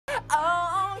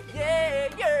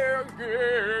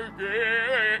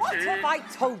I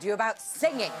told you about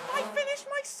singing. I finished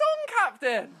my song,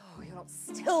 Captain. Oh, you're not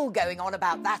still going on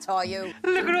about that, are you?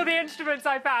 Look at all the instruments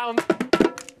I found.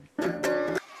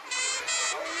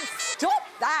 Stop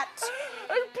that!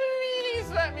 Oh,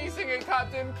 please let me sing it,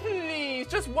 Captain, please.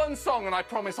 Just one song and I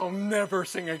promise I'll never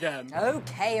sing again.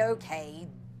 OK, OK.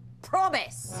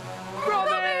 Promise!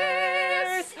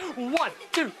 Promise! 1,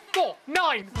 2, 4,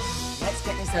 9. Let's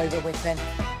get this over with then.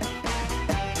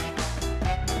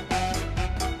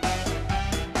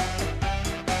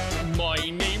 My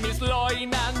name is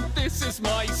Line and this is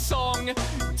my song.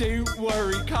 Don't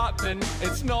worry, Captain,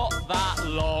 it's not that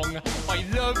long. I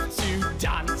love to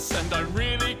dance and I'm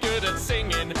really good at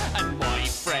singing. And my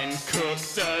friend Cook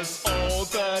does all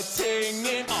the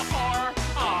singing.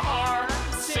 Aha,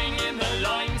 singing the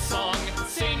line song,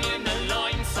 singing the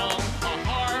line song.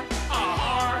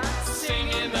 Aha,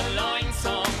 singing the line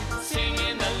song,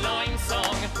 singing the line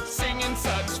song. Singing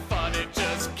such fun, it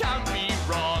just can't be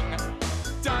wrong.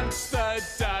 Dance the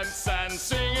dance and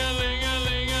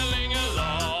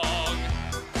sing-a-ling-a-ling-a-ling-along.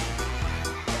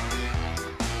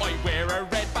 I wear a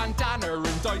red bandana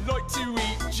and I like to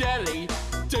eat jelly.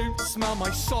 Don't smell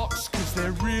my socks cause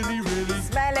they're really, really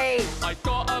smelly. I've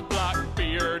got a black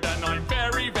beard and I'm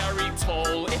very, very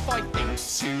tall. If I think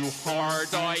too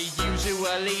hard, I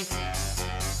usually...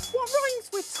 What rhymes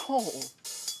with tall?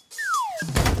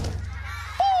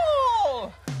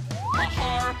 Fall!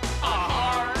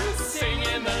 Aha,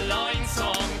 singing the line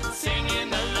song, singing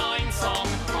the line song.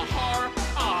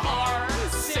 Aha,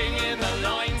 singing the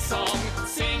line song,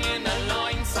 singing the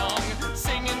line song.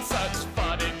 Singing such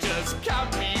fun, it just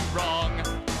can't be wrong.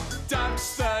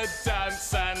 Dance the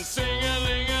dance and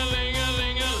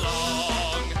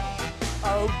sing-a-ling-a-ling-a-ling-along.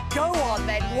 Oh, go on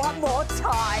then, one more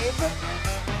time.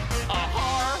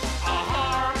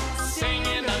 Aha,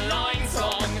 singing the line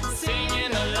song,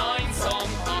 singing the line song.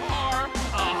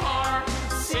 Aha,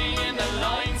 singing the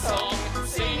line song,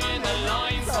 singing the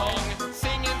line song.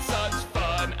 Singing such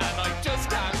fun and I just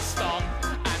can't stop.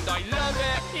 And I love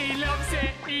it. He loves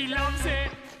it, he loves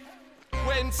it.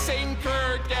 When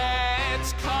Sinker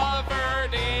gets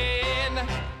covered in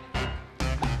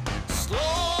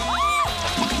slow.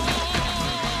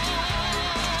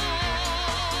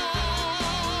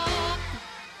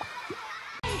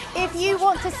 If you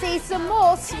want to see some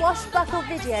more Swashbuckle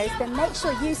videos, then make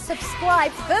sure you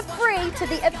subscribe for free to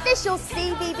the official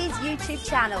CBeebies YouTube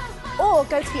channel, or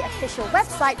go to the official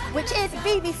website, which is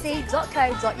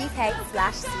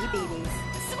bbc.co.uk/CBeebies.